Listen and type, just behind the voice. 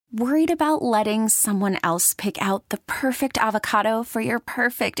Worried about letting someone else pick out the perfect avocado for your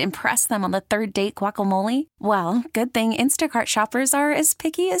perfect impress them on the third date guacamole? Well, good thing Instacart shoppers are as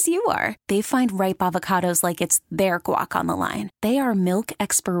picky as you are. They find ripe avocados like it's their guac on the line. They are milk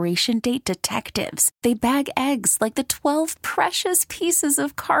expiration date detectives. They bag eggs like the 12 precious pieces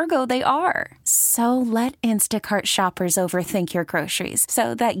of cargo they are. So let Instacart shoppers overthink your groceries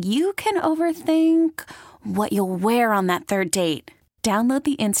so that you can overthink what you'll wear on that third date. Download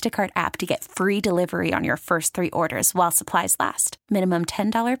the Instacart app to get free delivery on your first 3 orders while supplies last. Minimum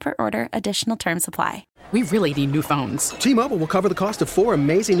 $10 per order. Additional terms apply. We really need new phones. T-Mobile will cover the cost of 4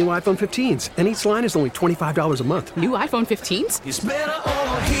 amazing new iPhone 15s, and each line is only $25 a month. New iPhone 15s? It's better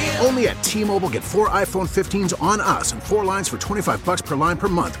over here. Only at T-Mobile, get 4 iPhone 15s on us and 4 lines for $25 per line per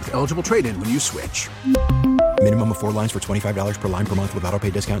month with eligible trade-in when you switch. Minimum of 4 lines for $25 per line per month with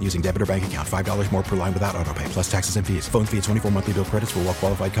autopay discount using debit or bank account. $5 more per line without autopay, plus taxes and fees. Phone fee at 24 monthly bill credits for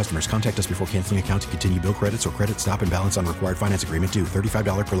well-qualified customers. Contact us before canceling account to continue bill credits or credit stop and balance on required finance agreement due.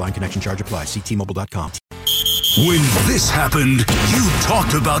 $35 per line connection charge applies. See T-Mobile.com. When this happened, you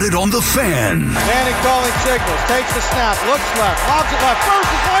talked about it on The Fan. Manning calling signals, takes the snap, looks left, lobs it left, throws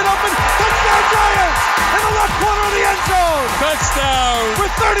is wide open, touchdown Giants! In the left corner of the end zone! Touchdown!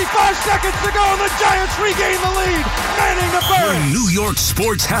 With 35 seconds to go, the Giants regain the lead! Manning to Burris! When New York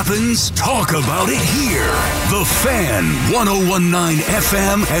sports happens, talk about it here. The Fan, 101.9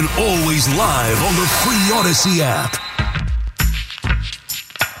 FM, and always live on the free Odyssey app.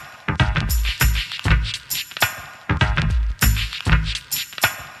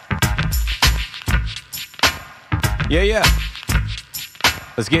 Yeah.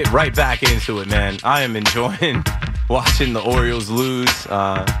 Let's get right back into it, man. I am enjoying watching the Orioles lose,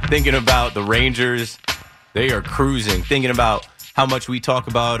 thinking about the Rangers. They are cruising, thinking about how much we talk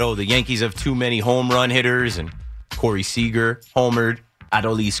about, the Yankees have too many home run hitters, and Corey Seager homered,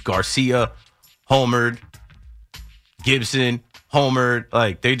 Adolis Garcia homered, Gibson homered.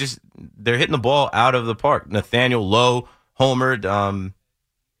 Like, they're hitting the ball out of the park. Nathaniel Lowe homered.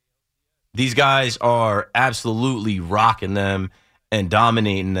 These guys are absolutely rocking them and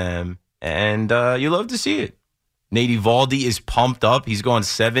dominating them, and you love to see it. Nate Eovaldi is pumped up. He's gone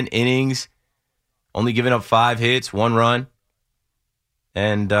 7 innings, only giving up 5 hits, 1 run.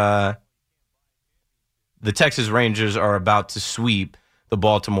 And the Texas Rangers are about to sweep the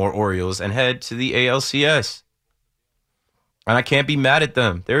Baltimore Orioles and head to the ALCS. And I can't be mad at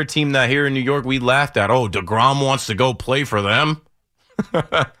them. They're a team that here in New York we laughed at. Oh, DeGrom wants to go play for them.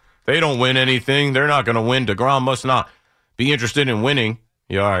 They don't win anything. They're not going to win. DeGrom must not be interested in winning.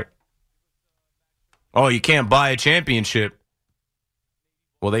 Yeah, all right. Oh, you can't buy a championship.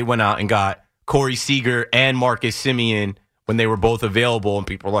 Well, they went out and got Corey Seager and Marcus Semien when they were both available, and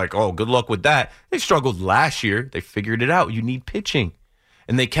people were like, oh, good luck with that. They struggled last year. They figured it out. You need pitching.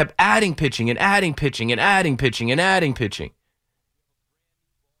 And they kept adding pitching and adding pitching and adding pitching and adding pitching.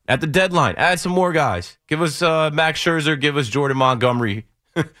 At the deadline, add some more guys. Give us Max Scherzer. Give us Jordan Montgomery.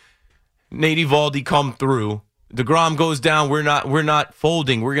 Nate Eovaldi come through. DeGrom goes down. We're not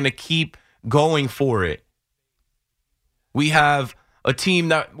folding. We're going to keep going for it. We have a team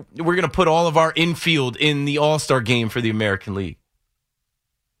that we're going to put all of our infield in the All-Star game for the American League.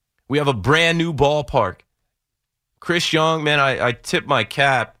 We have a brand new ballpark. Chris Young, man, I tip my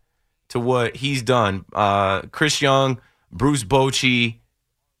cap to what he's done. Chris Young, Bruce Bochy,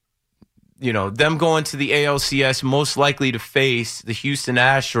 them going to the ALCS, most likely to face the Houston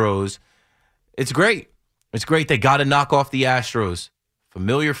Astros. It's great. It's great. They got to knock off the Astros.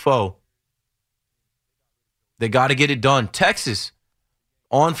 Familiar foe. They got to get it done. Texas,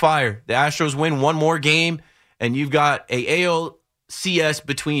 on fire. The Astros win one more game, and you've got a ALCS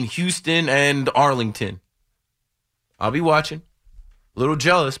between Houston and Arlington. I'll be watching. A little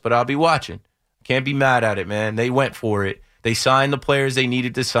jealous, but I'll be watching. Can't be mad at it, man. They went for it. They signed the players they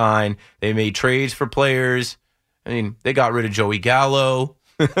needed to sign. They made trades for players. I mean, they got rid of Joey Gallo.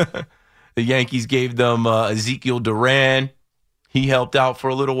 The Yankees gave them Ezekiel Duran. He helped out for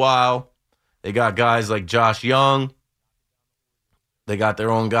a little while. They got guys like Josh Young. They got their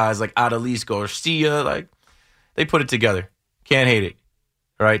own guys like Adolis Garcia. Like, they put it together. Can't hate it.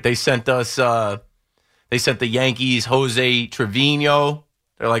 All right, they sent us. They sent the Yankees Jose Trevino.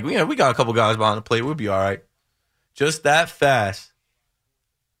 They're like, we got a couple guys behind the plate. We'll be all right. Just that fast.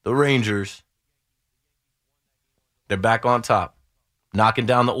 The Rangers, they're back on top. Knocking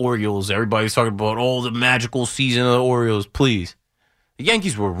down the Orioles. Everybody's talking about, the magical season of the Orioles. Please. The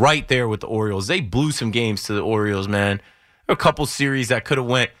Yankees were right there with the Orioles. They blew some games to the Orioles, man. There were a couple series that could have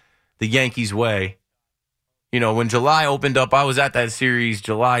went the Yankees' way. When July opened up, I was at that series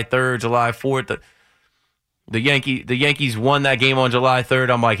July 3rd, July 4th. The Yankees won that game on July 3rd.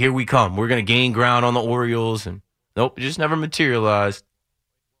 I'm like, here we come. We're going to gain ground on the Orioles. And nope, it just never materialized.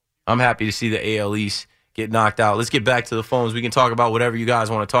 I'm happy to see the AL East get knocked out. Let's get back to the phones. We can talk about whatever you guys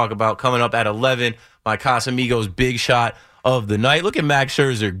want to talk about. Coming up at 11, my Casamigos big shot of the night. Look at Max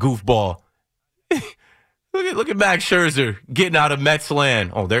Scherzer, goofball. Look at Max Scherzer getting out of Mets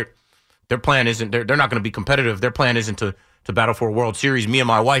land. Oh, their plan isn't. They're not going to be competitive. Their plan isn't to battle for a World Series. Me and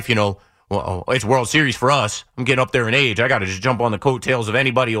my wife, well, it's World Series for us. I'm getting up there in age. I got to just jump on the coattails of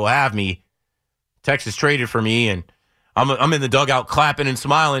anybody who'll have me. Texas traded for me, and I'm in the dugout clapping and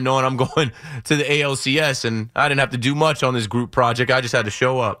smiling, knowing I'm going to the ALCS, and I didn't have to do much on this group project. I just had to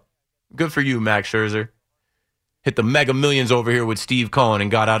show up. Good for you, Max Scherzer. Hit the Mega Millions over here with Steve Cohen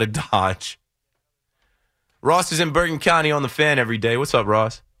and got out of Dodge. Ross is in Bergen County on the Fan every day. What's up,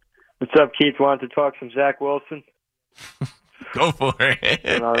 Ross? What's up, Keith? Wanted to talk some Zach Wilson? Go for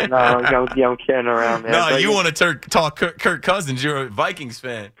it. No, I'm kidding around, man. No, you want to talk Kirk Cousins. You're a Vikings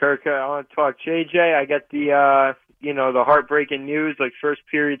fan. Kirk, I want to talk JJ. I get the heartbreaking news, like first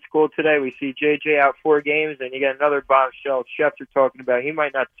period school today. We see JJ out 4 games, and you get another bombshell Schefter talking about. He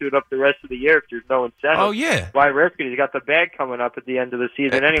might not suit up the rest of the year if there's no incentive. Oh, yeah. Why risk it? He's got the bag coming up at the end of the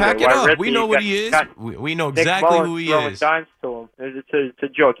season anyway. Pack it Why up. risk We it? know what he is. We know exactly who he is. Dimes to him. It's a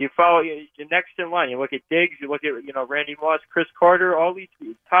joke. You follow you're next in line. You look at Diggs. You look at Randy Moss, Chris Carter, all these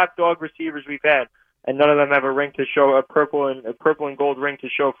top dog receivers we've had, and none of them have a ring to show, a purple and gold ring to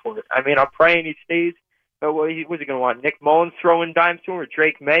show for it. I mean, I'm praying he stays. But what's he going to want? Nick Mullins throwing dimes to him, or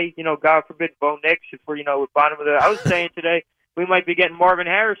Drake May? God forbid, Bo Nix. If we're bottom of the. I was saying today we might be getting Marvin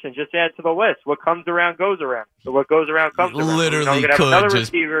Harrison. Just add to the list. What comes around goes around. So what goes around comes around. Literally could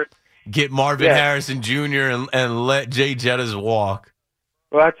just get Marvin Harrison Jr. and let Jay Jettas walk.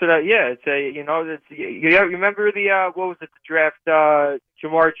 Well, that's what. It's you remember the what was it? The draft.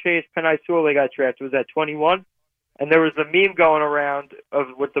 Jamar Chase, Penei Sewell. They got drafted. Was that 21? And there was a meme going around of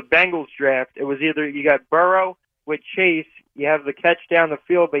with the Bengals draft. It was either you got Burrow with Chase, you have the catch down the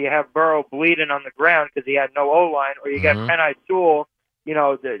field, but you have Burrow bleeding on the ground because he had no O-line, or you got Penei Sewell,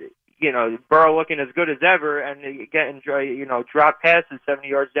 Burrow looking as good as ever, and getting drop passes 70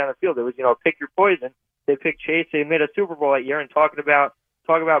 yards down the field. It was pick your poison. They picked Chase. They made a Super Bowl that year, and talk about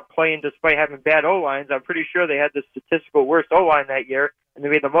playing despite having bad O-lines. I'm pretty sure they had the statistical worst O-line that year, and they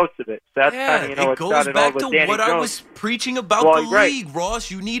made the most of it. So that's kind of, it goes back to what I was preaching about the league,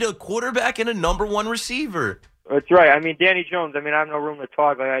 Ross. You need a quarterback and a number 1 receiver. That's right. I mean, Danny Jones, I have no room to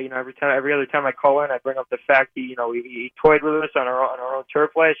talk. Like, every other time I call in, I bring up the fact he toyed with us on our own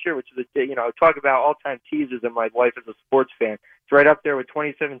turf last year, which is talk about all-time teases in my life as a sports fan. It's right up there with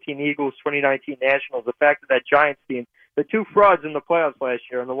 2017 Eagles, 2019 Nationals. The fact that Giants team, the 2 frauds in the playoffs last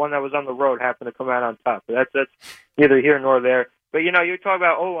year, and the one that was on the road happened to come out on top. But that's neither here nor there. But, you talk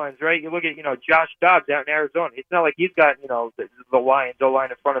about O-lines, right? You look at, Josh Dobbs out in Arizona. It's not like he's got, the Lions O-line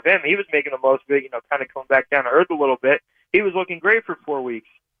in front of him. He was making the most of it, kind of coming back down to earth a little bit. He was looking great for 4 weeks.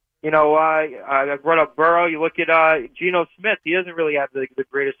 I brought up Burrow. You look at Geno Smith. He doesn't really have the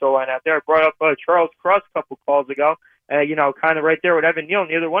greatest O-line out there. I brought up Charles Cross a couple calls ago. Kind of right there with Evan Neal.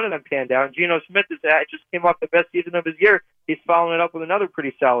 Neither one of them panned out. And Geno Smith just came off the best season of his year. He's following it up with another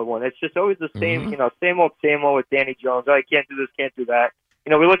pretty solid one. It's just always the same, same old with Danny Jones. Oh, I can't do this, can't do that.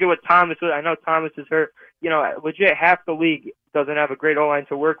 We look at what Thomas is. I know Thomas is hurt. Legit half the league doesn't have a great O-line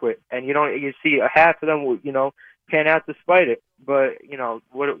to work with, and you see half of them, pan out despite it. But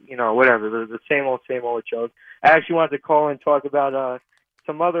whatever. The same old with Jones. I actually wanted to call and talk about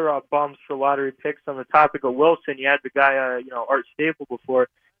some other bums for lottery picks on the topic of Wilson. You had the guy, Art Staple before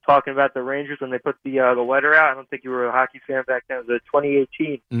talking about the Rangers when they put the letter out. I don't think you were a hockey fan back then. It was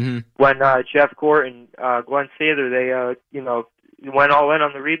 2018 when Jeff Gort and Glenn Sather, they went all in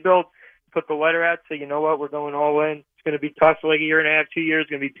on the rebuild, put the letter out, say, you know what, we're going all in. It's going to be tough for like a year and a half, 2 years.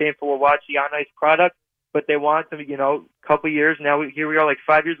 It's going to be painful to watch the on-ice product, but they want them, a couple of years. Now here we are like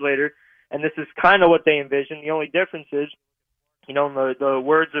 5 years later, and this is kind of what they envisioned. The only difference is, in the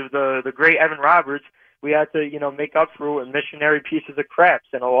words of the great Evan Roberts, we had to, make up for missionary pieces of craps.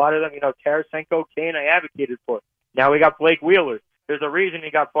 And a lot of them, Tarasenko, Kane, I advocated for. Now we got Blake Wheeler. There's a reason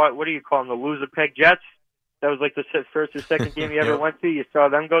he got bought. What do you call them? The loser peg Jets? That was like the first or second game you ever went to. You saw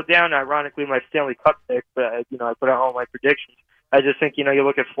them go down. Ironically, my Stanley Cup pick, but, I put out all my predictions. I just think, you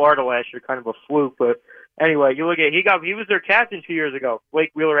look at Florida last year, kind of a fluke. But anyway, you look at, he was their captain 2 years ago,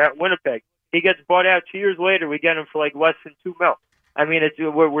 Blake Wheeler at Winnipeg. He gets bought out 2 years later. We get him for like less than $2 million. I mean,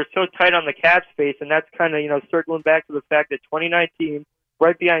 we're so tight on the cap space, and that's kind of, circling back to the fact that 2019,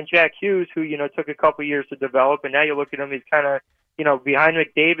 right behind Jack Hughes, who, took a couple years to develop, and now you look at him, he's kind of, behind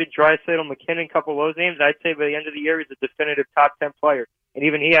McDavid, Draisaitl, McKinnon, a couple of those names. I'd say by the end of the year, he's a definitive top 10 player. And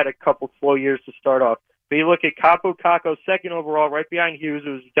even he had a couple slow years to start off. But you look at Capo Caco, second overall, right behind Hughes. It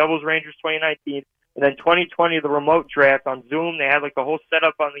was Devils Rangers 2019. And then 2020, the remote draft on Zoom. They had like the whole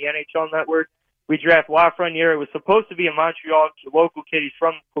setup on the NHL Network. We draft Lafreniere. It was supposed to be in Montreal, local kid. He's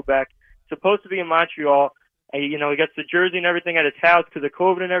from Quebec. Supposed to be in Montreal. And, you know, he gets the jersey and everything at his house because of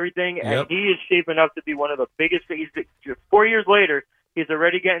COVID and everything. Yep. And he is shaping up to be one of the biggest. 4 years later, he's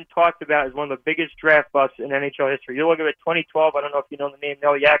already getting talked about as one of the biggest draft busts in NHL history. You look at it, 2012. I don't know if you know the name,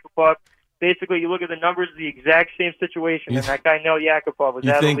 Nel Yakupov. Basically, you look at the numbers, the exact same situation, and that guy Nel Yakupov was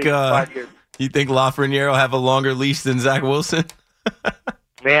out of the league for 5 years. You think Lafreniere will have a longer leash than Zach Wilson?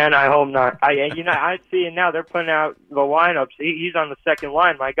 Man, I hope not. I see it now. They're putting out the lineups. He's on the second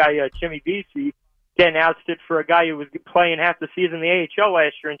line. My guy Jimmy Vesey getting ousted for a guy who was playing half the season in the AHL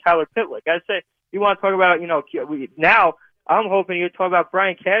last year, and Tyler Pitlick. I say you want to talk about now. I'm hoping you talk about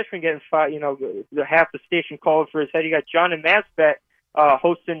Brian Cashman getting half the station called for his head. You got John and Massbett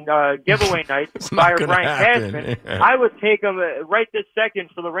hosting giveaway nights. Fire Brian Cashman. I would take him right this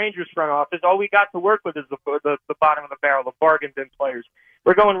second for the Rangers front office. All we got to work with is the bottom of the barrel, the bargain bin players.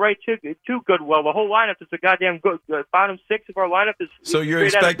 We're going right to Goodwill. The whole lineup is a goddamn good. The bottom six of our lineup is. So you're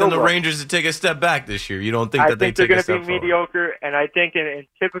expecting the Rangers to take a step back this year? You don't think that they take a step forward? I think they're going to be mediocre, and I think in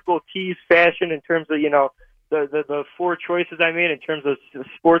typical Tease fashion, in terms of the four choices I made in terms of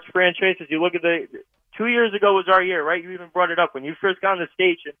sports franchises. You look at 2 years ago was our year, right? You even brought it up when you first got on the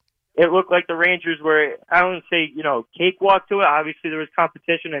station. It looked like the Rangers were, I don't say, cakewalk to it. Obviously, there was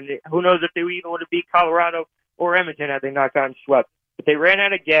competition, and who knows if they even would have beat Colorado or Edmonton had they not gotten swept. But they ran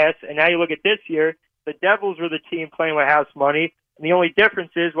out of gas, and now you look at this year, the Devils were the team playing with house money, and the only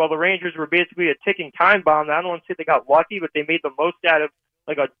difference is, while the Rangers were basically a ticking time bomb, I don't want to say they got lucky, but they made the most out of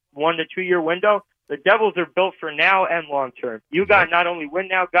like a 1 to 2 year window. The Devils are built for now and long term. You got not only win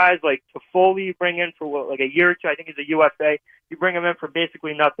now guys like Toffoli you bring in for like a year or two. I think he's a UFA. You bring him in for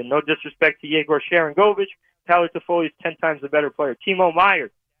basically nothing. No disrespect to Yegor Sharangovich. Tyler Toffoli is 10 times the better player. Timo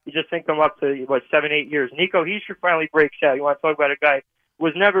Meier, you just think him up to 7-8 years. Nico Hischier finally breaks out. You want to talk about a guy who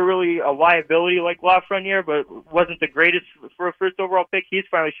was never really a liability like Lafreniere, but wasn't the greatest for a first overall pick. He's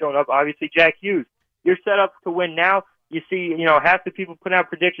finally showing up. Obviously, Jack Hughes. You're set up to win now. You see, half the people put out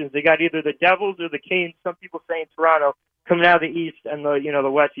predictions. They got either the Devils or the Canes. Some people saying Toronto coming out of the East and the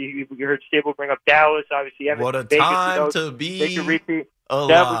West. You heard Stable bring up Dallas, obviously. Edmonton, what a Vegas, time to be they could repeat.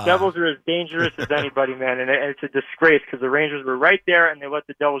 alive. Devils are as dangerous as anybody, man, and it's a disgrace because the Rangers were right there and they let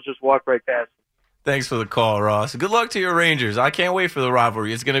the Devils just walk right past them. Thanks for the call, Ross. Good luck to your Rangers. I can't wait for the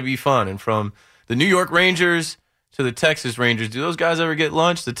rivalry. It's going to be fun. And from the New York Rangers to the Texas Rangers, do those guys ever get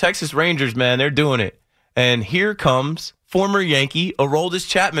lunch? The Texas Rangers, man, they're doing it. And here comes former Yankee Aroldis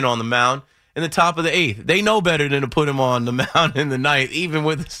Chapman on the mound in the top of the 8th. They know better than to put him on the mound in the 9th, even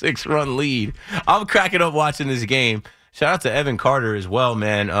with a 6-run lead. I'm cracking up watching this game. Shout out to Evan Carter as well,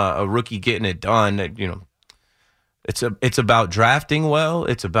 man. A rookie getting it done. It's about drafting well.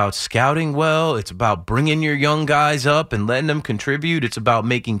 It's about scouting well. It's about bringing your young guys up and letting them contribute. It's about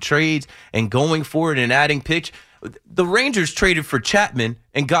making trades and going for it and adding pitch. The Rangers traded for Chapman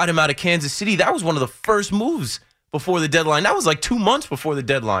and got him out of Kansas City. That was one of the first moves before the deadline. That was like 2 months before the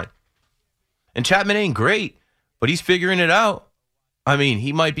deadline. And Chapman ain't great, but he's figuring it out. I mean,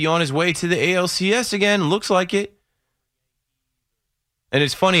 he might be on his way to the ALCS again. Looks like it. And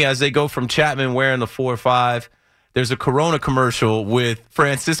it's funny, as they go from Chapman wearing the 4-5, there's a Corona commercial with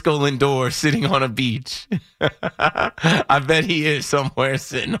Francisco Lindor sitting on a beach. I bet he is somewhere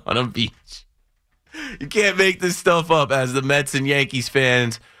sitting on a beach. You can't make this stuff up as the Mets and Yankees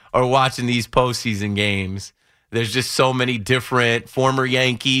fans are watching these postseason games. There's just so many different former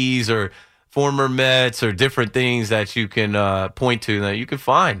Yankees or former Mets or different things that you can point to that you can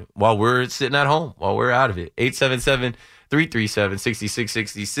find while we're sitting at home, while we're out of it.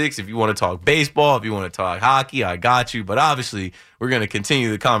 877-337-6666. If you want to talk baseball, if you want to talk hockey, I got you. But obviously, we're going to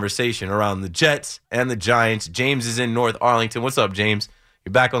continue the conversation around the Jets and the Giants. James is in North Arlington. What's up, James?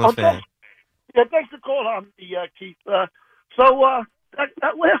 You're back on the fan. Yeah, thanks for calling me, Keith. That last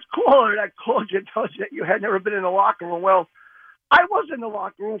caller that called you tells you that you had never been in the locker room. Well, I was in the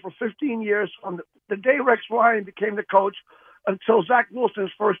locker room for 15 years from the day Rex Ryan became the coach until Zach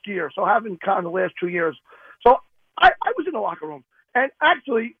Wilson's first year. So I haven't counted the last 2 years. So I was in the locker room. And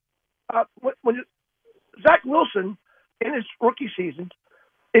actually, when Zach Wilson, in his rookie season,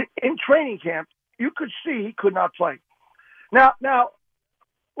 in training camp, you could see he could not play. Now,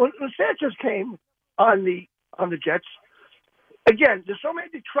 when Sanchez came on the Jets, again, there's so many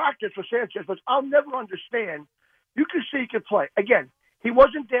detractors for Sanchez, but I'll never understand. You could see he could play. Again, he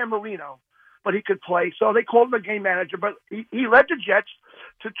wasn't Dan Marino, but he could play. So they called him a game manager, but he led the Jets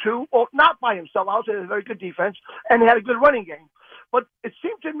to 2, or not by himself. I would say they had a very good defense, and they had a good running game. But it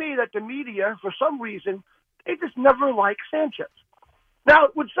seemed to me that the media, for some reason, they just never like Sanchez. Now,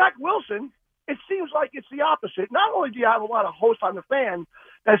 with Zach Wilson, it seems like it's the opposite. Not only do you have a lot of hosts on the Fan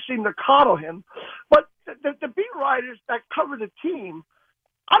that seem to coddle him, but the beat writers that cover the team,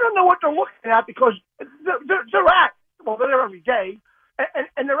 I don't know what they're looking at because they're there every day,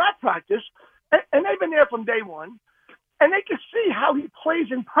 and they're at practice, and they've been there from day one, and they can see how he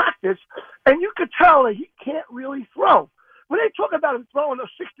plays in practice, and you could tell that he can't really throw. When they talk about him throwing a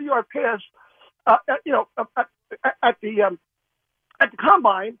 60-yard pass, at the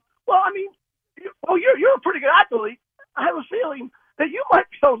combine, well, I mean, you're a pretty good athlete. I have a feeling that you might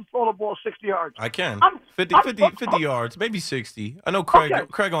be able to throw the ball 60 yards. I can. 50 yards, maybe 60. I know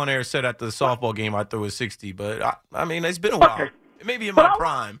Craig on air said at the softball game I threw a 60, but I mean, it's been a while. Maybe in my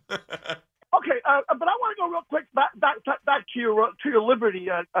prime. Okay, but I want to go real quick back to your Liberty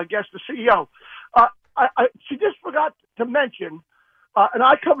guest, the CEO. She just forgot to mention, and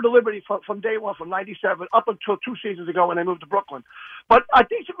I covered the Liberty from day one, from '97 up until 2 seasons ago when they moved to Brooklyn. But I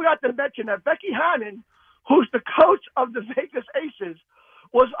think she forgot to mention that Becky Hammon, who's the coach of the Vegas Aces,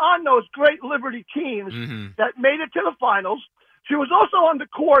 was on those great Liberty teams that made it to the finals. She was also on the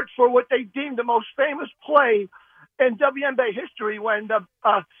court for what they deemed the most famous play in WNBA history when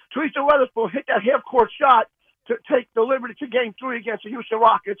Teresa Weatherspoon hit that half-court shot to take the Liberty to Game 3 against the Houston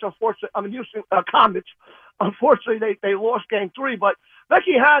Rockets. Houston Comets. Unfortunately, they lost Game 3. But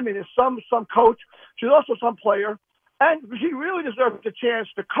Becky Hammon is some coach. She's also some player. And she really deserves a chance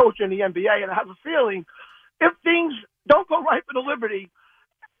to coach in the NBA. And I have a feeling if things don't go right for the Liberty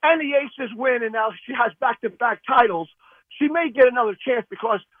and the Aces win and now she has back-to-back titles, she may get another chance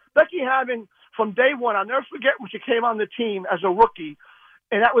because Becky Hammon, from day one, I'll never forget when she came on the team as a rookie,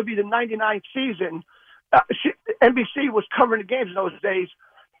 and that would be the 99 season. NBC was covering the games in those days.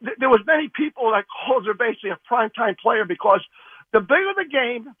 There was many people that called her basically a primetime player because the bigger the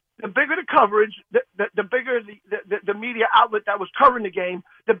game, the bigger the coverage, the bigger the media outlet that was covering the game,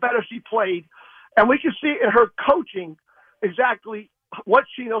 the better she played. And we can see in her coaching exactly what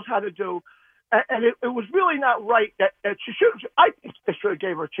she knows how to do. And it was really not right that she should. I think they should have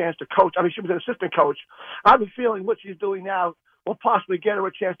gave her a chance to coach. I mean, she was an assistant coach. I have a feeling what she's doing now will possibly get her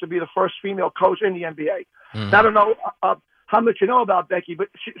a chance to be the first female coach in the NBA. I don't know how much you know about Becky, but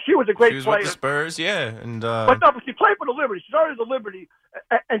she was a great player. She was with the Spurs, yeah. And but she played for the Liberty. She started the Liberty,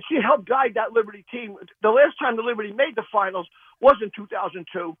 and she helped guide that Liberty team. The last time the Liberty made the finals was in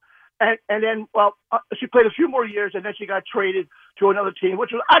 2002. And then, she played a few more years, and then she got traded to another team,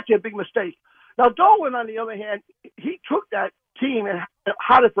 which was actually a big mistake. Now, Dolan, on the other hand, he took that team and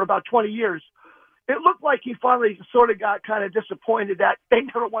had it for about 20 years. It looked like he finally sort of got kind of disappointed that they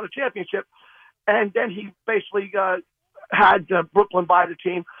never won a championship. And then he basically had Brooklyn buy the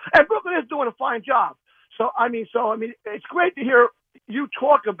team. And Brooklyn is doing a fine job. So, I mean, it's great to hear you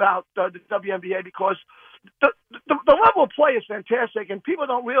talk about the WNBA because the level of play is fantastic, and people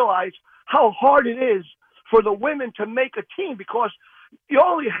don't realize how hard it is for the women to make a team because you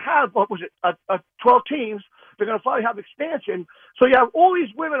only have, 12 teams. They're going to finally have expansion. So you have all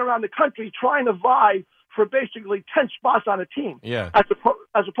these women around the country trying to vie for basically 10 spots on a team. Yeah. As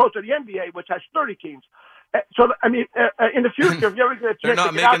opposed to the NBA, which has 30 teams. So, I mean, in the future, if you ever get a chance they're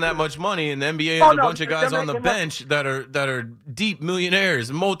not to get making out that much money, and the NBA has a bunch of guys on the bench that are deep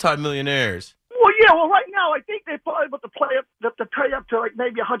millionaires, multi-millionaires. Well, right now, I think they're probably able to pay up to like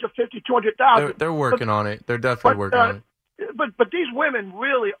maybe 150, 200,000. They're working on it. They're definitely working on it. But these women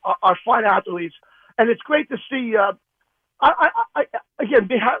really are fine athletes, and it's great to see.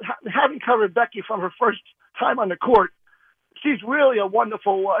 Having covered Becky from her first time on the court, she's really a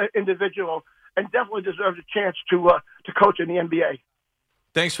wonderful individual, and definitely deserves a chance to coach in the NBA.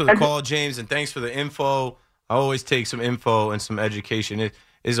 Thanks for the call, James, and thanks for the info. I always take some info and some education.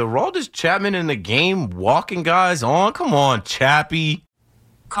 Is Aroldis Chapman in the game walking guys on? Come on, Chappie.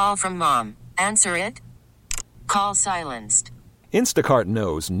 Call from mom. Answer it. Call silenced. Instacart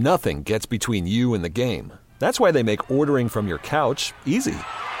knows nothing gets between you and the game. That's why they make ordering from your couch easy.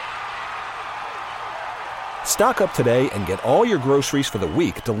 Stock up today and get all your groceries for the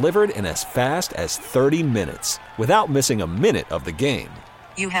week delivered in as fast as 30 minutes without missing a minute of the game.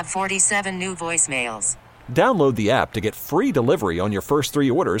 You have 47 new voicemails. Download the app to get free delivery on your first 3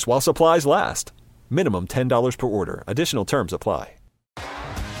 orders while supplies last. Minimum $10 per order. Additional terms apply.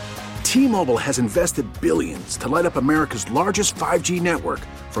 T-Mobile has invested billions to light up America's largest 5G network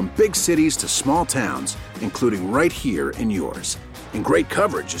from big cities to small towns, including right here in yours. And great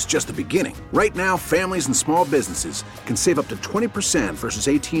coverage is just the beginning. Right now, families and small businesses can save up to 20% versus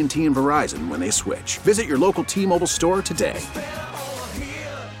AT&T and Verizon when they switch. Visit your local T-Mobile store today.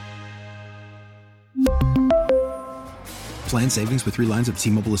 Plan savings with 3 lines of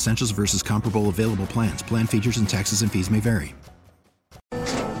T-Mobile Essentials versus comparable available plans. Plan features and taxes and fees may vary.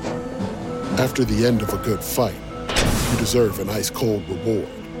 After the end of a good fight, you deserve an ice-cold reward.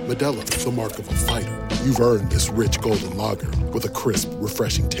 Modelo is the mark of a fighter. You've earned this rich golden lager with a crisp,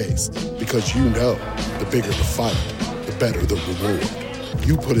 refreshing taste. Because you know, the bigger the fight, the better the reward.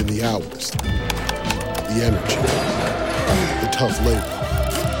 You put in the hours, the energy, the tough labor.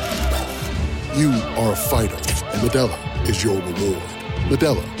 You are a fighter, and Modelo is your reward.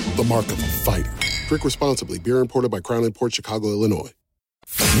 Modelo, the mark of a fighter. Drink responsibly. Beer imported by Crown Imports, Chicago, Illinois.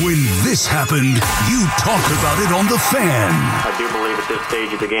 When this happened, you talk about it on The Fan. I do believe at this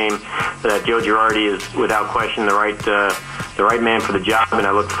stage of the game that Joe Girardi is without question the right man for the job, and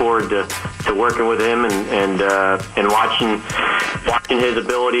I look forward to working with him and watching his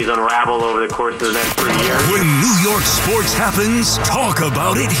abilities unravel over the course of the next 3 years. When New York sports happens, talk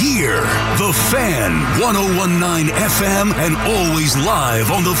about it here. The Fan, 101.9 FM, and always live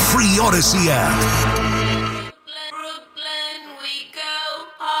on the free Odyssey app.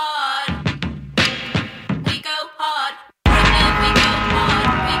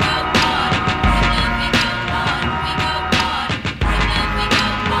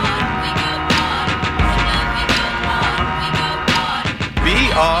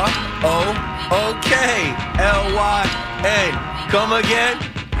 R-O-O-K-L-Y-N. Come again?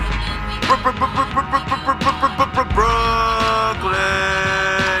 Brooklyn.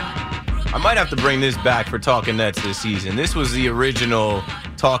 I might have to bring this back for Talking Nets this season. This was the original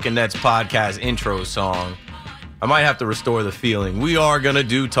Talking Nets podcast intro song. I might have to restore the feeling. We are going to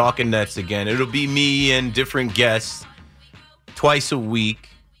do Talking Nets again. It'll be me and different guests twice a week.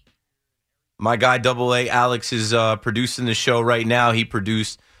 My guy Double A Alex is producing the show right now. He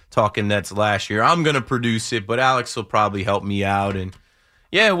produced Talking Nets last year. I'm going to produce it, but Alex will probably help me out. And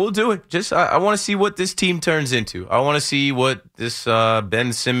yeah, we'll do it. Just I want to see what this team turns into. I want to see what this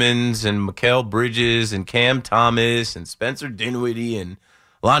Ben Simmons and Mikal Bridges and Cam Thomas and Spencer Dinwiddie and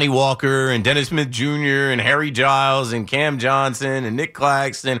Lonnie Walker and Dennis Smith Jr. and Harry Giles and Cam Johnson and Nick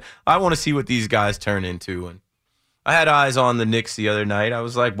Claxton. I want to see what these guys turn into. And I had eyes on the Knicks the other night. I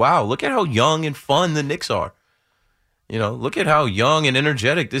was like, wow, look at how young and fun the Knicks are. You know, look at how young and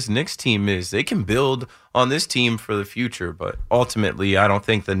energetic this Knicks team is. They can build on this team for the future, but ultimately, I don't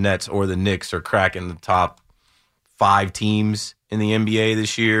think the Nets or the Knicks are cracking the top 5 teams in the NBA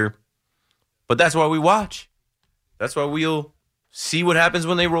this year. But that's why we watch. That's why we'll see what happens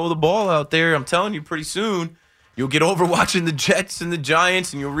when they roll the ball out there. I'm telling you, pretty soon, you'll get over watching the Jets and the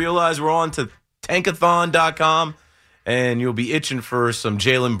Giants, and you'll realize we're on to tankathon.com, and you'll be itching for some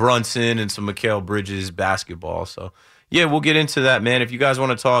Jalen Brunson and some Mikal Bridges basketball. So, yeah, we'll get into that, man. If you guys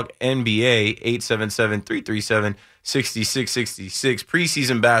want to talk NBA, 877-337-6666.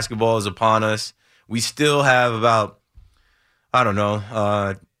 Preseason basketball is upon us. We still have about,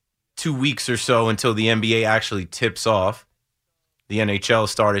 2 weeks or so until the NBA actually tips off. The NHL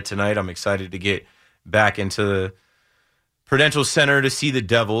started tonight. I'm excited to get back into the Prudential Center to see the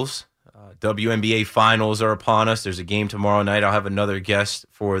Devils. WNBA finals are upon us. There's a game tomorrow night. I'll have another guest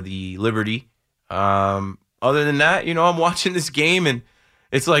for the Liberty. Other than that, I'm watching this game, and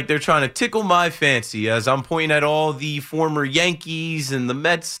it's like they're trying to tickle my fancy as I'm pointing at all the former Yankees and the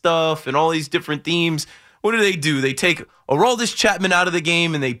Mets stuff and all these different themes. What do? They take Aroldis Chapman out of the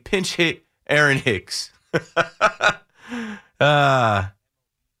game, and they pinch hit Aaron Hicks. The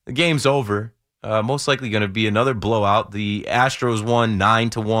game's over. Most likely going to be another blowout. The Astros won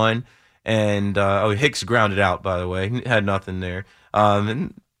 9-1. And Hicks grounded out, by the way. Had nothing there.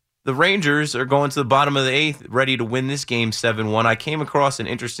 And the Rangers are going to the bottom of the 8th, ready to win this game 7-1. I came across an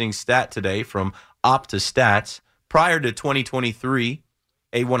interesting stat today from Opta Stats. Prior to 2023,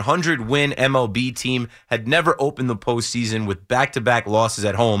 a 100-win MLB team had never opened the postseason with back-to-back losses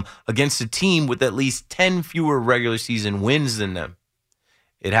at home against a team with at least 10 fewer regular season wins than them.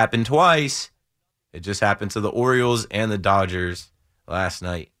 It happened twice. It just happened to the Orioles and the Dodgers last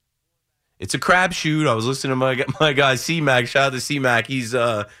night. It's a crapshoot. I was listening to my guy C-Mac. Shout out to C-Mac. He's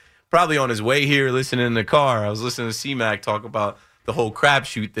probably on his way here listening in the car. I was listening to C-Mac talk about the whole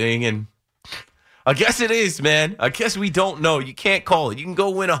crapshoot thing, and I guess it is, man. I guess we don't know. You can't call it. You can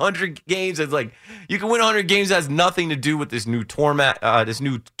go win 100 games. It's like you can win 100 games that has nothing to do with this new tournament, this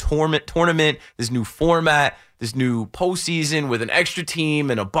new format, this new postseason with an extra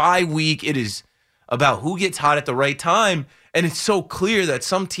team and a bye week. It is about who gets hot at the right time. And it's so clear that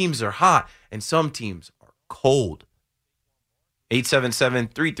some teams are hot and some teams are cold.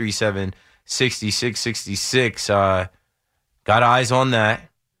 877-337-6666. Got eyes on that.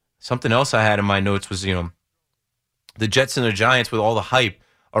 Something else I had in my notes was, the Jets and the Giants with all the hype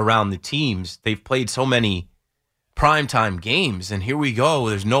around the teams. They've played so many primetime games. And here we go.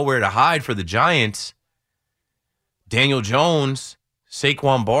 There's nowhere to hide for the Giants. Daniel Jones,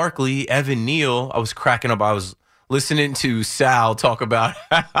 Saquon Barkley, Evan Neal. I was cracking up. I was listening to Sal talk about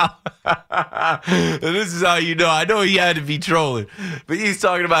this is how you know. I know he had to be trolling, but he's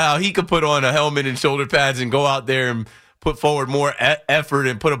talking about how he could put on a helmet and shoulder pads and go out there and put forward more effort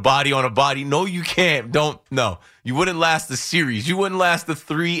and put a body on a body. No, you can't. No. You wouldn't last the series. You wouldn't last the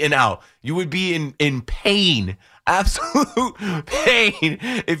 3 and out. You would be in pain, absolute pain,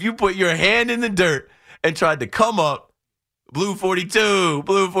 if you put your hand in the dirt and tried to come up, Blue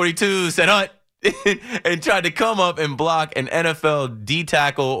 42 said hut, and tried to come up and block an NFL D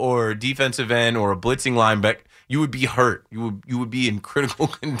tackle or defensive end or a blitzing linebacker. You would be hurt. You would be in critical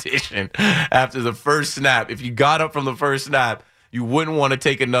condition after the first snap. If you got up from the first snap, you wouldn't want to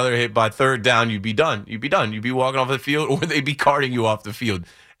take another hit. By third down, you'd be done. You'd be walking off the field, or they'd be carting you off the field.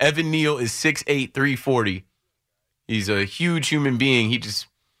 Evan Neal is 6'8", 340. He's a huge human being. He just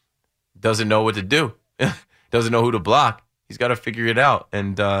doesn't know what to do. Doesn't know who to block. He's got to figure it out.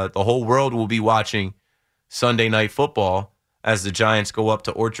 And the whole world will be watching Sunday Night Football as the Giants go up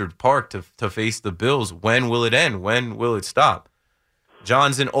to Orchard Park to face the Bills. When will it end? When will it stop?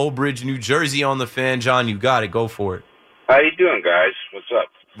 John's in Old Bridge, New Jersey on the Fan. John, you got it. Go for it. How you doing, guys? What's up?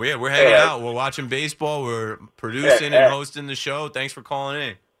 We're hanging out. We're watching baseball. We're producing and hosting the show. Thanks for calling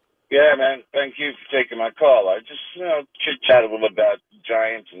in. Yeah, man. Thank you for taking my call. I just, chit-chat a little about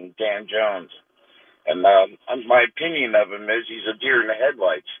Giants and Dan Jones. And my opinion of him is he's a deer in the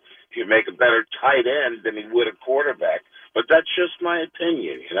headlights. He'd make a better tight end than he would a quarterback. But that's just my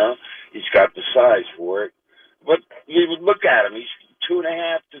opinion, He's got the size for it. But you would look at him. He's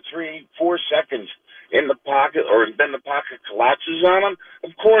 2.5 to 3, 4 seconds in the pocket, or then the pocket collapses on him.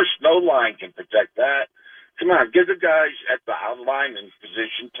 Of course, no line can protect that. Come on, give the guys at the lineman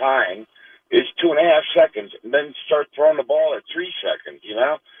position time is 2.5 seconds, and then start throwing the ball at 3 seconds,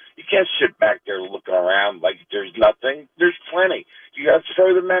 You can't sit back there looking around like there's nothing. There's plenty. You got to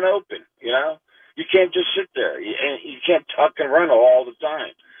throw the men open, You can't just sit there. You can't tuck and run all the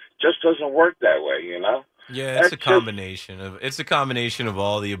time. Just doesn't work that way, Yeah, it's a combination of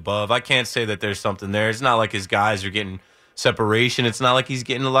all the above. I can't say that there's something there. It's not like his guys are getting separation. It's not like he's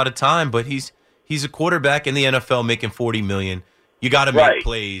getting a lot of time, but he's a quarterback in the NFL making $40 million. You got to make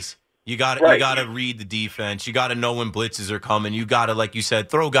plays. You got to read the defense. You got to know when blitzes are coming. You got to, like you said,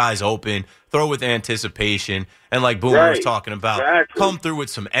 throw guys open, throw with anticipation, and like Boomer was talking about, come through with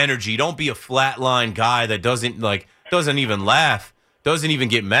some energy. Don't be a flatline guy that doesn't even laugh, doesn't even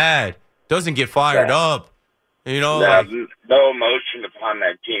get mad, doesn't get fired up. No emotion upon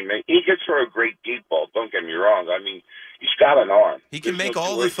that team. He can throw a great deep ball. Don't get me wrong. I mean, he's got an arm. He can make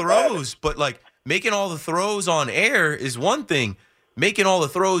all the throws, but like making all the throws on air is one thing. Making all the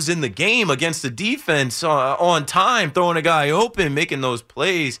throws in the game against the defense on time, throwing a guy open, making those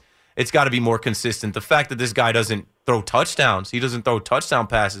plays, it's got to be more consistent. The fact that this guy doesn't throw touchdowns, he doesn't throw touchdown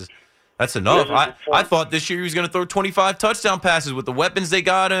passes, that's enough. I thought this year he was going to throw 25 touchdown passes with the weapons they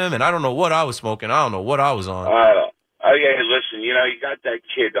got him, and I don't know what I was smoking. I don't know what I was on. Oh, yeah, listen, you got that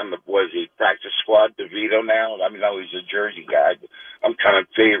kid on the practice squad, DeVito now. I mean, he's a Jersey guy. But I'm kind of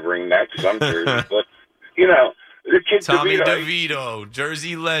favoring that because I'm Jersey. But, the kid Tommy DeVito,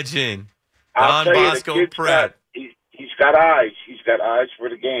 Jersey legend, Don Bosco Prep. He's got eyes. He's got eyes for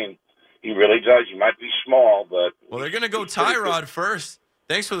the game. He really does. He might be small, but... Well, they're going to go Tyrod first.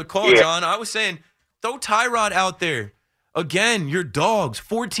 Thanks for the call, John. I was saying, throw Tyrod out there. Again, your dogs,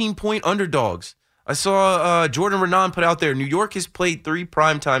 14-point underdogs. I saw Jordan Renan put out there, New York has played 3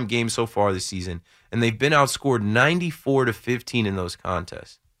 primetime games so far this season, and they've been outscored 94-15 in those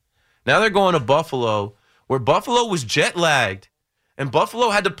contests. Now they're going to Buffalo, where Buffalo was jet-lagged, and Buffalo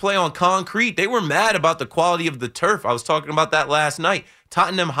had to play on concrete. They were mad about the quality of the turf. I was talking about that last night.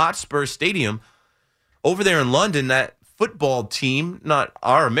 Tottenham Hotspur Stadium, over there in London, that football team, not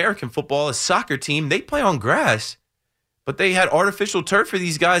our American football, a soccer team, they play on grass, but they had artificial turf for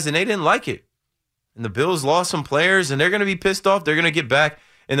these guys, and they didn't like it. And the Bills lost some players, and they're going to be pissed off. They're going to get back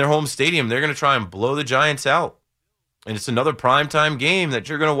in their home stadium. They're going to try and blow the Giants out. And it's another primetime game that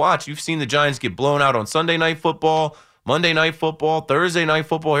you're going to watch. You've seen the Giants get blown out on Sunday Night Football, Monday Night Football, Thursday Night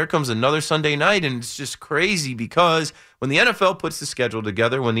Football. Here comes another Sunday night, and it's just crazy because when the NFL puts the schedule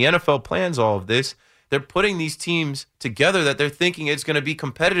together, when the NFL plans all of this, they're putting these teams together that they're thinking it's going to be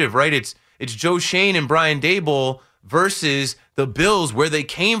competitive, right? It's Joe Shane and Brian Daboll versus the Bills, where they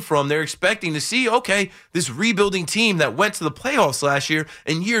came from. They're expecting to see, okay, this rebuilding team that went to the playoffs last year,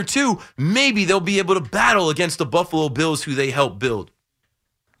 in year 2, maybe they'll be able to battle against the Buffalo Bills who they helped build.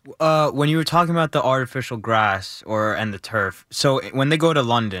 When you were talking about the artificial grass and the turf, so when they go to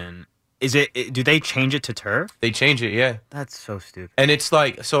London, Do they change it to turf? They change it, yeah. That's so stupid. And it's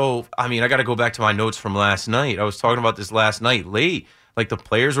like, so, I mean, I got to go back to my notes from last night. I was talking about this last night late. Like, the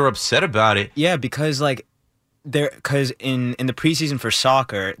players were upset about it. Yeah, because, like, in the preseason for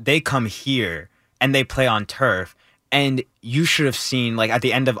soccer, they come here and they play on turf. And you should have seen, like, at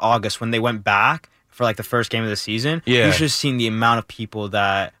the end of August when they went back for, like, the first game of the season, you should have seen the amount of people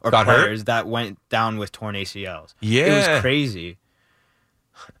that, or players that went down with torn ACLs. Yeah. It was crazy.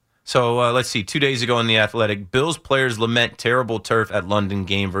 So, let's see. 2 days ago in The Athletic, Bills players lament terrible turf at London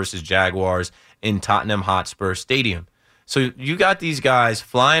game versus Jaguars in Tottenham Hotspur Stadium. So, you got these guys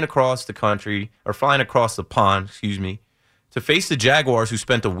flying across the country, or flying across the pond, to face the Jaguars, who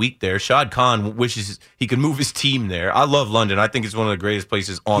spent a week there. Shad Khan wishes he could move his team there. I love London. I think it's one of the greatest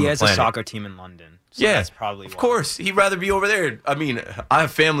places on the planet. He has a soccer team in London. So yeah, that's probably of course. He'd rather be over there. I mean, I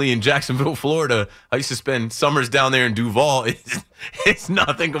have family in Jacksonville, Florida. I used to spend summers down there in Duval. It's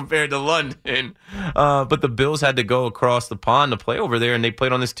nothing compared to London. But the Bills had to go across the pond to play over there, and they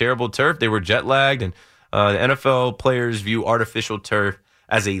played on this terrible turf. They were jet lagged, and the NFL players view artificial turf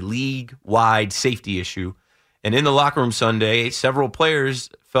as a league-wide safety issue. And in the locker room Sunday, several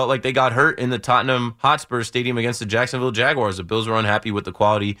players felt like they got hurt in the Tottenham Hotspur Stadium against the Jacksonville Jaguars. The Bills were unhappy with the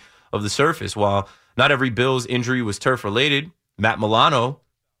quality of the surface. While not every Bills injury was turf-related, Matt Milano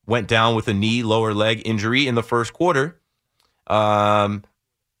went down with a knee, lower leg injury in the first quarter. Bills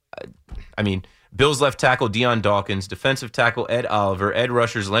left tackle Deion Dawkins, defensive tackle Ed Oliver, Ed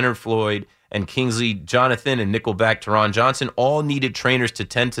rushers Leonard Floyd, and Kingsley Jonathan and nickelback Teron Johnson all needed trainers to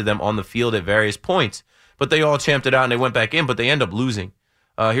tend to them on the field at various points. But they all champed it out and they went back in, but they end up losing.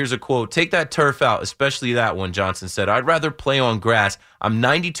 Here's a quote. "Take that turf out, especially that one," Johnson said. "I'd rather play on grass. I'm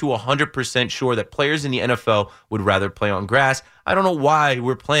 90 to 100% sure that players in the NFL would rather play on grass. I don't know why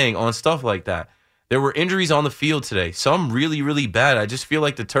we're playing on stuff like that. There were injuries on the field today, some really, really bad. I just feel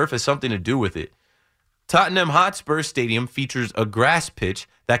like the turf has something to do with it." Tottenham Hotspur Stadium features a grass pitch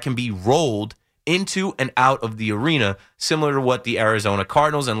that can be rolled into and out of the arena, similar to what the Arizona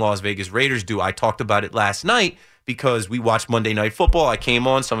Cardinals and Las Vegas Raiders do. I talked about it last night because we watched Monday Night Football. I came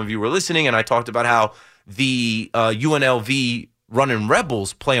on, some of you were listening, and I talked about how the UNLV Running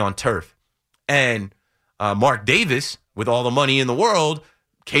Rebels play on turf. And Mark Davis, with all the money in the world,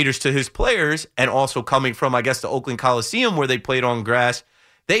 caters to his players, and also coming from, I guess, the Oakland Coliseum where they played on grass.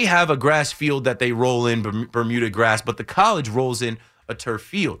 They have a grass field that they roll in, Bermuda grass, but the college rolls in a turf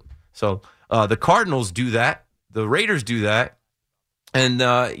field. So the Cardinals do that. The Raiders do that. And,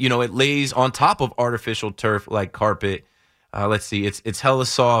 it lays on top of artificial turf like carpet. Let's see. It's hella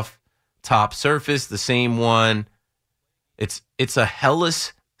soft top surface, the same one. It's a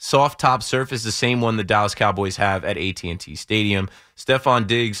hellas soft top surface, the same one the Dallas Cowboys have at AT&T Stadium. Stephon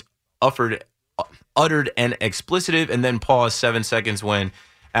Diggs uttered an expletive and then paused 7 seconds when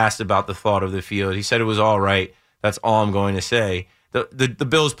asked about the thought of the field. He said it was all right. That's all I'm going to say. The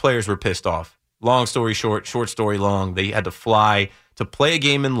Bills players were pissed off. Long story short, short story long. They had to fly to play a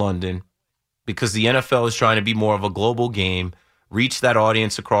game in London because the NFL is trying to be more of a global game, reach that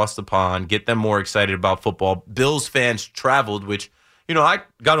audience across the pond, get them more excited about football. Bills fans traveled, which, I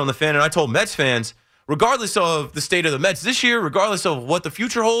got on the fan and I told Mets fans, regardless of the state of the Mets this year, regardless of what the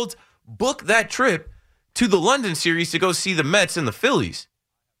future holds, book that trip to the London series to go see the Mets and the Phillies.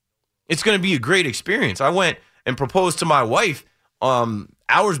 It's going to be a great experience. I went and proposed to my wife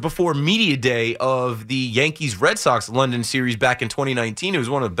hours before media day of the Yankees-Red Sox London series back in 2019. It was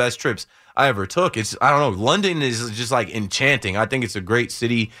one of the best trips I ever took. London is just like enchanting. I think it's a great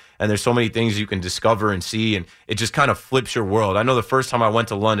city, and there's so many things you can discover and see, and it just kind of flips your world. I know the first time I went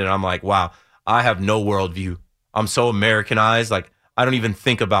to London, I'm like, wow, I have no worldview. I'm so Americanized. Like, I don't even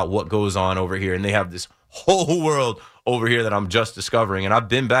think about what goes on over here, and they have this whole world over here that I'm just discovering, and I've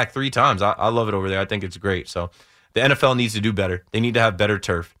been back 3 times. I love it over there. I think it's great. So the NFL needs to do better. They need to have better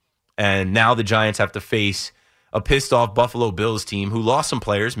turf. And now the Giants have to face a pissed-off Buffalo Bills team who lost some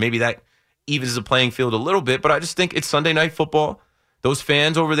players. Maybe that evens the playing field a little bit, but I just think it's Sunday Night Football. Those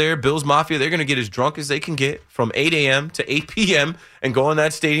fans over there, Bills Mafia, they're going to get as drunk as they can get from 8 a.m. to 8 p.m. and go in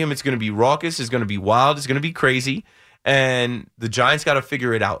that stadium. It's going to be raucous. It's going to be wild. It's going to be crazy. And the Giants got to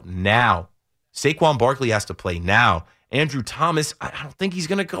figure it out now. Saquon Barkley has to play now. Andrew Thomas, I don't think he's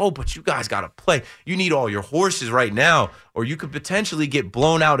going to go, but you guys got to play. You need all your horses right now, or you could potentially get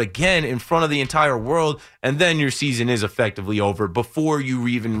blown out again in front of the entire world, and then your season is effectively over before you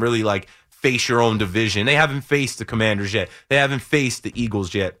even really face your own division. They haven't faced the Commanders yet. They haven't faced the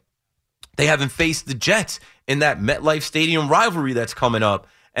Eagles yet. They haven't faced the Jets in that MetLife Stadium rivalry that's coming up,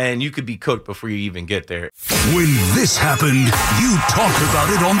 and you could be cooked before you even get there. When this happened, you talked about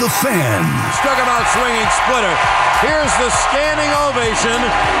it on The Fan. Struck him out swinging, splitter. Here's the standing ovation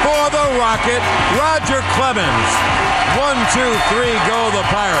for the Rocket, Roger Clemens. 1, 2, 3, go the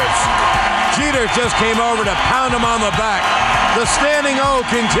Pirates. Jeter just came over to pound him on the back. The standing O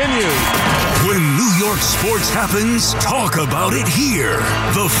continues. When New York sports happens, talk about it here.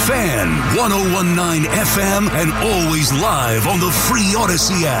 The Fan, 101.9 FM, and always live on the free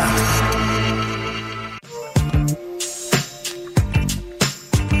Odyssey app.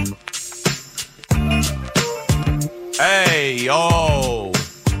 Hey, yo.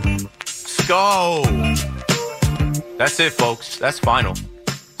 Go. That's it, folks. That's final.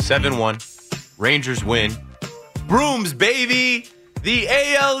 7-1. Rangers win. Brooms, baby. The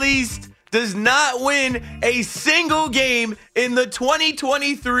AL East does not win a single game in the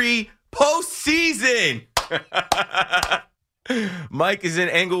 2023 postseason. Mike is in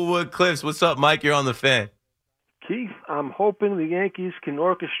Englewood Cliffs. What's up, Mike? You're on the Fan. Keith, I'm hoping the Yankees can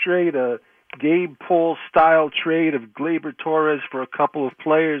orchestrate a Gabe Paul-style trade of Gleyber Torres for a couple of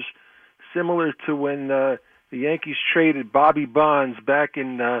players, similar to when the Yankees traded Bobby Bonds back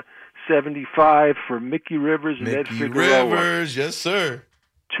in 75 for Mickey Rivers and Ed Figueroa. Rivers, yes, sir.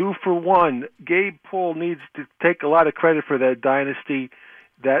 2 for 1. Gabe Paul needs to take a lot of credit for that dynasty.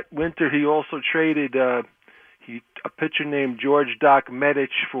 That winter, he also traded a pitcher named George Doc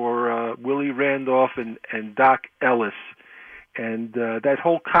Medich for Willie Randolph and Doc Ellis. And that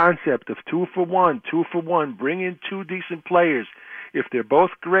whole concept of 2 for 1, bring in 2 decent players. If they're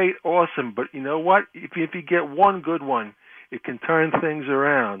both great, awesome. But you know what? If you get one good one, it can turn things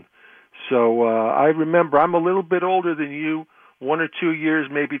around. So I remember, I'm a little bit older than you, 1 or 2 years,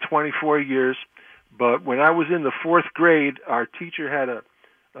 maybe 24 years. But when I was in the 4th grade, our teacher had a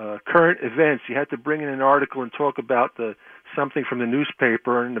current events. You had to bring in an article and talk about something from the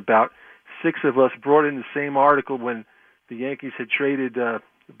newspaper. And about 6 of us brought in the same article when the Yankees had traded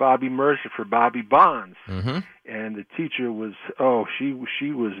Bobby Mercer for Bobby Bonds. Mm-hmm. And the teacher was,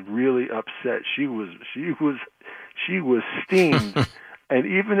 she was really upset. She was steamed. And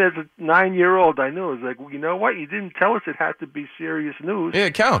even as a 9-year-old, I knew. It was like, well, you know what? You didn't tell us it had to be serious news. Yeah,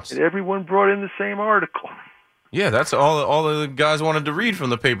 it counts. And everyone brought in the same article. Yeah, that's all the guys wanted to read from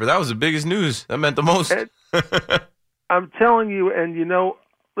the paper. That was the biggest news. That meant the most. I'm telling you, and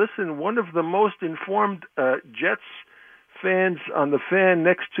listen, one of the most informed Jets fans on the Fan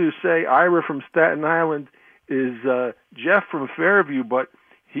next to, say, Ira from Staten Island is Jeff from Fairview, but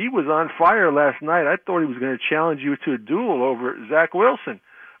he was on fire last night. I thought he was going to challenge you to a duel over Zach Wilson.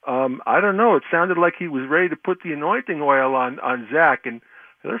 I don't know. It sounded like he was ready to put the anointing oil on Zach. And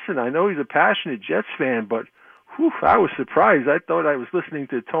listen, I know he's a passionate Jets fan, but I was surprised. I thought I was listening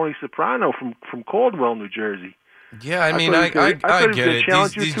to Tony Soprano from Caldwell, New Jersey. Yeah, I mean, I get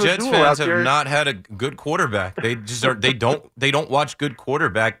it. These Jets fans have not had a good quarterback. They just they don't watch good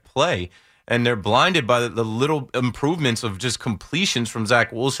quarterback play, and they're blinded by the little improvements of just completions from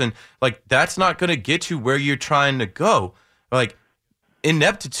Zach Wilson. Like, that's not going to get you where you're trying to go. Like,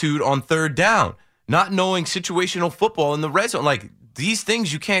 ineptitude on 3rd down, not knowing situational football in the red zone. Like, these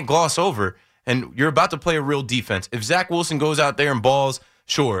things you can't gloss over, and you're about to play a real defense. If Zach Wilson goes out there and balls,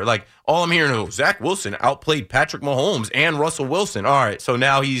 sure. Like, all I'm hearing is, Zach Wilson outplayed Patrick Mahomes and Russell Wilson. All right, so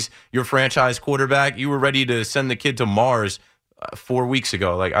now he's your franchise quarterback. You were ready to send the kid to Mars 4 weeks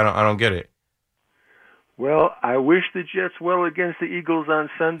ago. Like, I don't get it. Well, I wish the Jets well against the Eagles on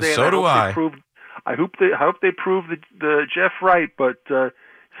Sunday. So do I. I hope they prove the Jeff right, but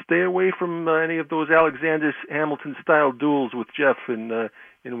stay away from any of those Alexander Hamilton-style duels with Jeff in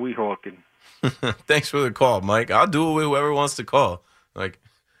Weehawken. Thanks for the call, Mike. I'll do it with whoever wants to call. Like,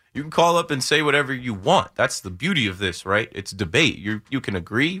 you can call up and say whatever you want. That's the beauty of this, right? It's debate. You can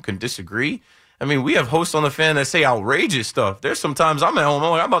agree, you can disagree. I mean, we have hosts on the Fan that say outrageous stuff. There's sometimes I'm at home,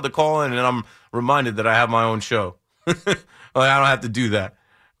 I'm about to call in, and I'm reminded that I have my own show. Like, I don't have to do that.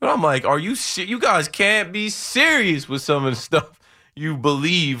 But I'm like, you guys can't be serious with some of the stuff you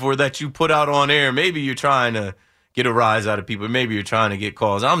believe or that you put out on air. Maybe you're trying to get a rise out of people. Maybe you're trying to get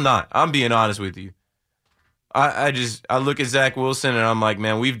calls. I'm not. I'm being honest with you. I look at Zach Wilson and I'm like,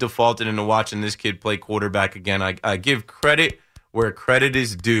 man, we've defaulted into watching this kid play quarterback again. I give credit where credit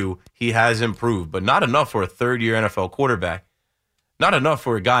is due. He has improved, but not enough for a 3rd-year NFL quarterback. Not enough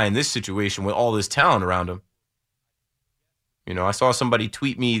for a guy in this situation with all this talent around him. I saw somebody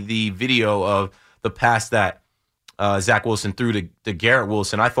tweet me the video of the pass that Zach Wilson threw to Garrett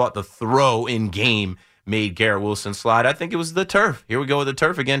Wilson. I thought the throw in game made Garrett Wilson slide. I think it was the turf. Here we go with the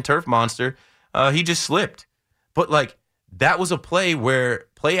turf again, turf monster. He just slipped. But, like, that was a play where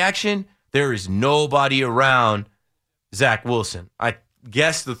play action, there is nobody around Zach Wilson. I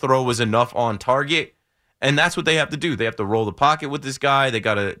guess the throw was enough on target, and that's what they have to do. They have to roll the pocket with this guy. They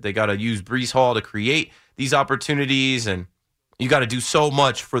gotta use Breece Hall to create. these opportunities, and you got to do so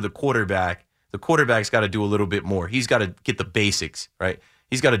much for the quarterback. The quarterback's got to do a little bit more. He's got to get the basics, right?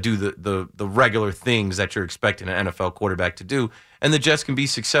 He's got to do the regular things that you're expecting an NFL quarterback to do, and the Jets can be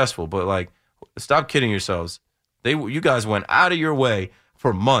successful. But, like, stop kidding yourselves. You guys went out of your way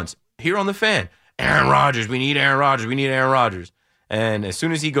for months here on The Fan. Aaron Rodgers, we need Aaron Rodgers, we need Aaron Rodgers. And as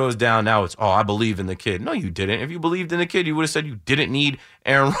soon as he goes down, now it's, I believe in the kid. No, you didn't. If you believed in the kid, you would have said you didn't need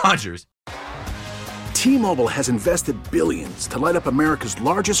Aaron Rodgers. T-Mobile has invested billions to light up America's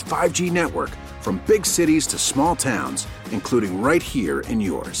largest 5G network, from big cities to small towns, including right here in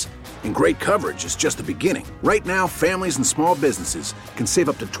yours. And great coverage is just the beginning. Right now, families and small businesses can save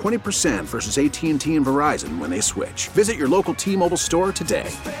up to 20% versus AT&T and Verizon when they switch. Visit your local T-Mobile store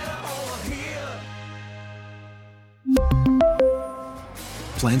today.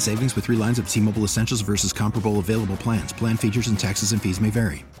 Plan savings with 3 lines of T-Mobile Essentials versus comparable available plans. Plan features and taxes and fees may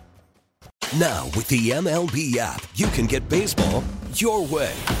vary. Now, with the MLB app, you can get baseball your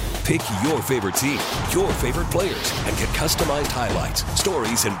way. Pick your favorite team, your favorite players, and get customized highlights,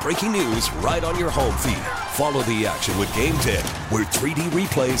 stories, and breaking news right on your home feed. Follow the action with Game 10, where 3D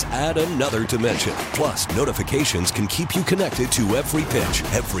replays add another dimension. Plus, notifications can keep you connected to every pitch,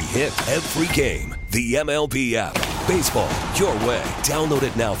 every hit, every game. The MLB app. Baseball your way. Download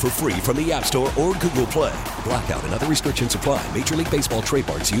it now for free from the App Store or Google Play. Blackout and other restrictions apply. Major League Baseball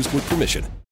trademarks used with permission.